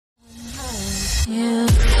Yeah.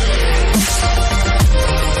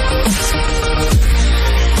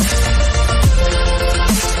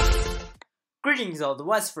 Greetings all, the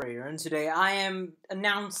West Furrier, and today I am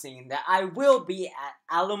announcing that I will be at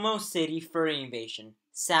Alamo City Furry Invasion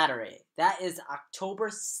Saturday. That is October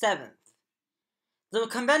 7th. The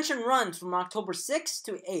convention runs from October 6th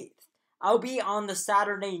to 8th. I'll be on the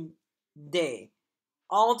Saturday day,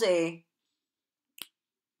 all day,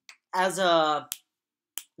 as a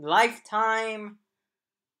lifetime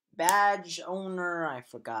badge owner. I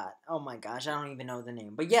forgot. Oh my gosh, I don't even know the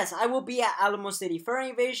name. But yes, I will be at Alamo City Furry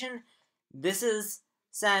Invasion. This is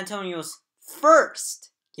San Antonio's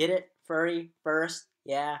first. Get it? Furry first?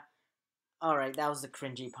 Yeah. Alright, that was the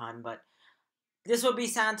cringy pun, but this will be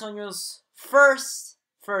San Antonio's first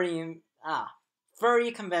furry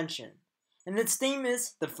convention. And its theme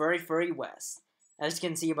is the Furry West. As you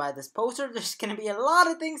can see by this poster, there's going to be a lot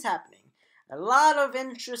of things happening. A lot of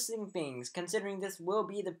interesting things, considering this will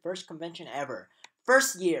be the first convention ever.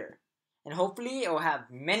 First year. And hopefully it will have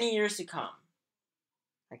many years to come.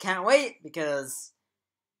 I can't wait because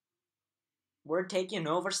we're taking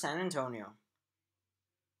over San Antonio.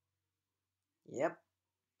 Yep.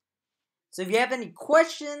 So if you have any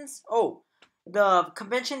questions, the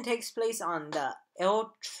convention takes place on the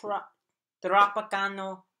El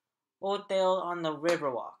Tropicano Hotel on the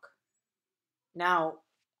Riverwalk. Now,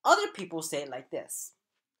 other people say it like this.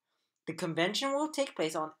 The convention will take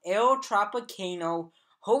place on El Tropicano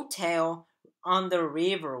Hotel on the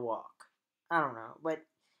Riverwalk. I don't know, but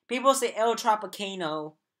people say El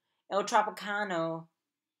Tropicano,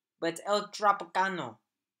 but it's El Tropicano.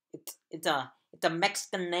 It's a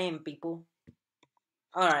Mexican name, people.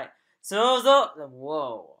 Alright, so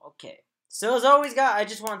as always, guys, I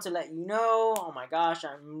just want to let you know, oh my gosh,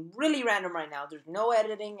 I'm really random right now. There's no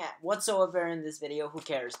editing whatsoever in this video. Who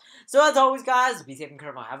cares? So as always, guys, be safe and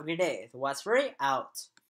careful. Have a good day. The West Furry out.